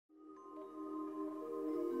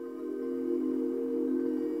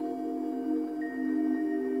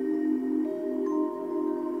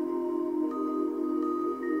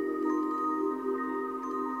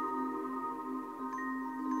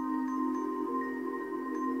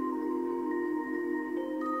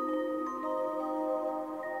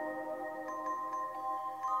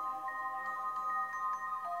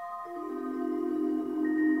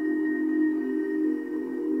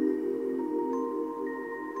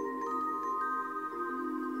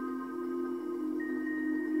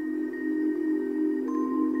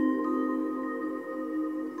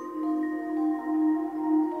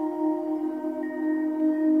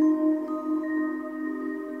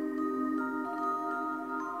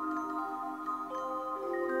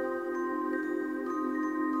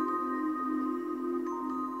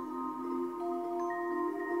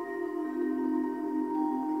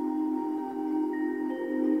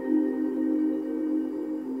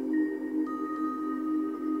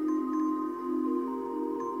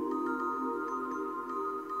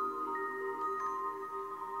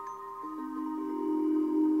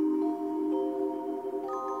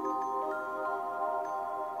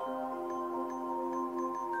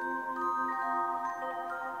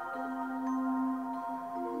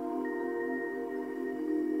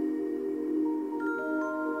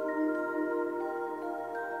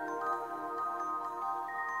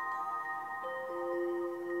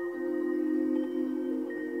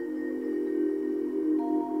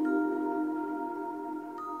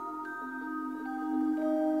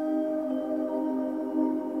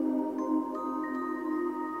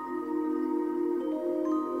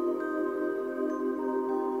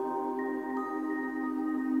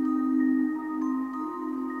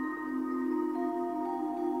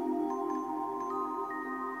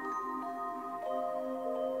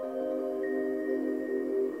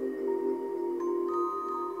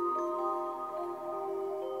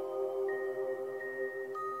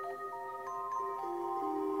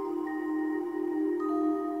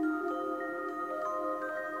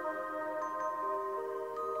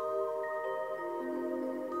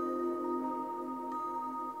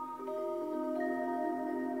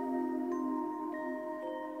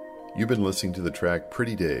You've been listening to the track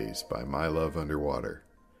Pretty Days by My Love Underwater.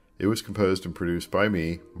 It was composed and produced by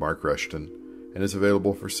me, Mark Rushton, and is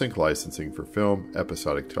available for sync licensing for film,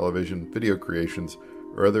 episodic television, video creations,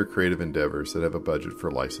 or other creative endeavors that have a budget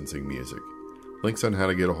for licensing music. Links on how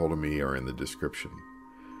to get a hold of me are in the description.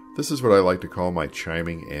 This is what I like to call my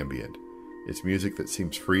chiming ambient. It's music that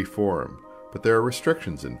seems free form, but there are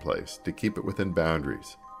restrictions in place to keep it within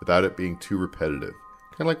boundaries, without it being too repetitive,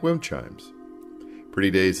 kind of like wind chimes. Pretty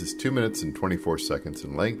Days is 2 minutes and 24 seconds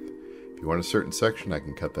in length. If you want a certain section, I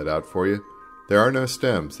can cut that out for you. There are no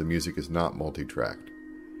stems, the music is not multi-tracked.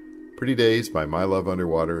 Pretty Days by My Love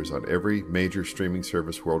Underwater is on every major streaming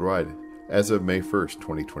service worldwide as of May 1st,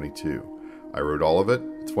 2022. I wrote all of it,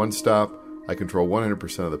 it's one stop, I control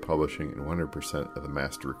 100% of the publishing and 100% of the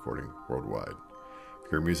master recording worldwide.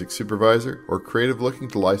 If you're a music supervisor or creative looking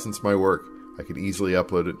to license my work, I can easily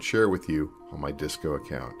upload it and share it with you on my Disco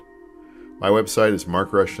account. My website is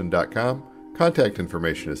markrushton.com. Contact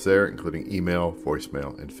information is there, including email,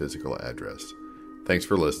 voicemail, and physical address. Thanks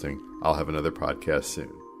for listening. I'll have another podcast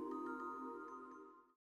soon.